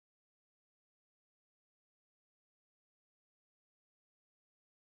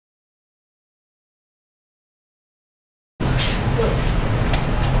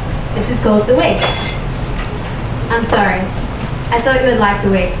called The Wig. I'm sorry. I thought you would like the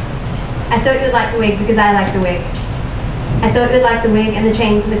wig. I thought you would like the wig because I like the wig. I thought you would like the wig and the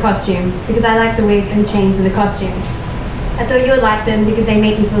chains and the costumes because I like the wig and the chains and the costumes. I thought you would like them because they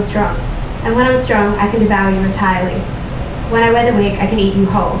make me feel strong. And when I'm strong, I can devour you entirely. When I wear the wig, I can eat you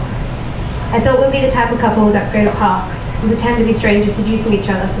whole. I thought we'd be the type of couple that would go to parks and pretend to be strangers seducing each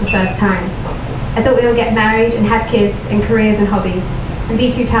other for the first time. I thought we would get married and have kids and careers and hobbies and be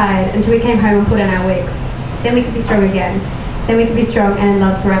too tired until we came home and put on our wigs. Then we could be strong again. Then we could be strong and in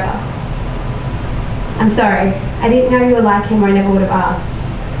love forever. I'm sorry. I didn't know you were like him or I never would have asked.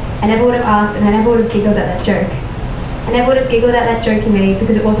 I never would have asked and I never would have giggled at that joke. I never would have giggled at that joke you made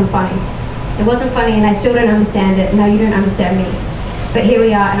because it wasn't funny. It wasn't funny and I still don't understand it and now you don't understand me. But here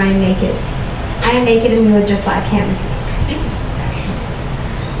we are and I am naked. I am naked and you are just like him.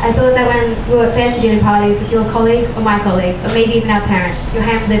 I thought that when we were at fancy dinner parties with your colleagues or my colleagues, or maybe even our parents, your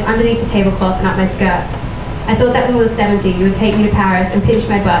hand would live underneath the tablecloth and up my skirt. I thought that when we were 70, you would take me to Paris and pinch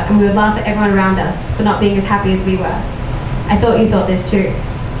my butt and we would laugh at everyone around us for not being as happy as we were. I thought you thought this too.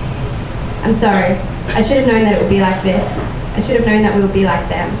 I'm sorry. I should have known that it would be like this. I should have known that we would be like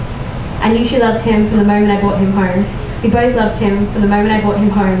them. I knew she loved him from the moment I brought him home. We both loved him from the moment I brought him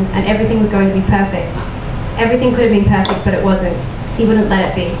home and everything was going to be perfect. Everything could have been perfect, but it wasn't. He wouldn't let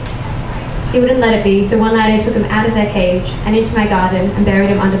it be. He wouldn't let it be, so one night I took him out of their cage and into my garden and buried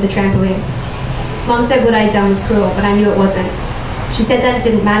him under the trampoline. Mom said what I had done was cruel, but I knew it wasn't. She said that it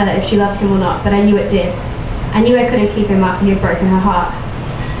didn't matter if she loved him or not, but I knew it did. I knew I couldn't keep him after he had broken her heart.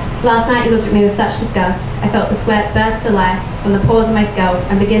 Last night you looked at me with such disgust. I felt the sweat burst to life from the pores of my scalp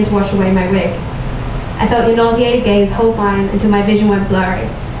and begin to wash away my wig. I felt your nauseated gaze hold mine until my vision went blurry,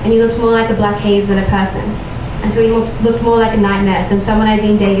 and you looked more like a black haze than a person, until you looked more like a nightmare than someone I'd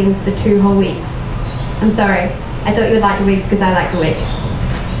been dating for 2 whole weeks. I'm sorry. I thought you would like the wig because I like the wig.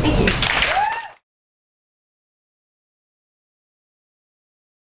 Thank you.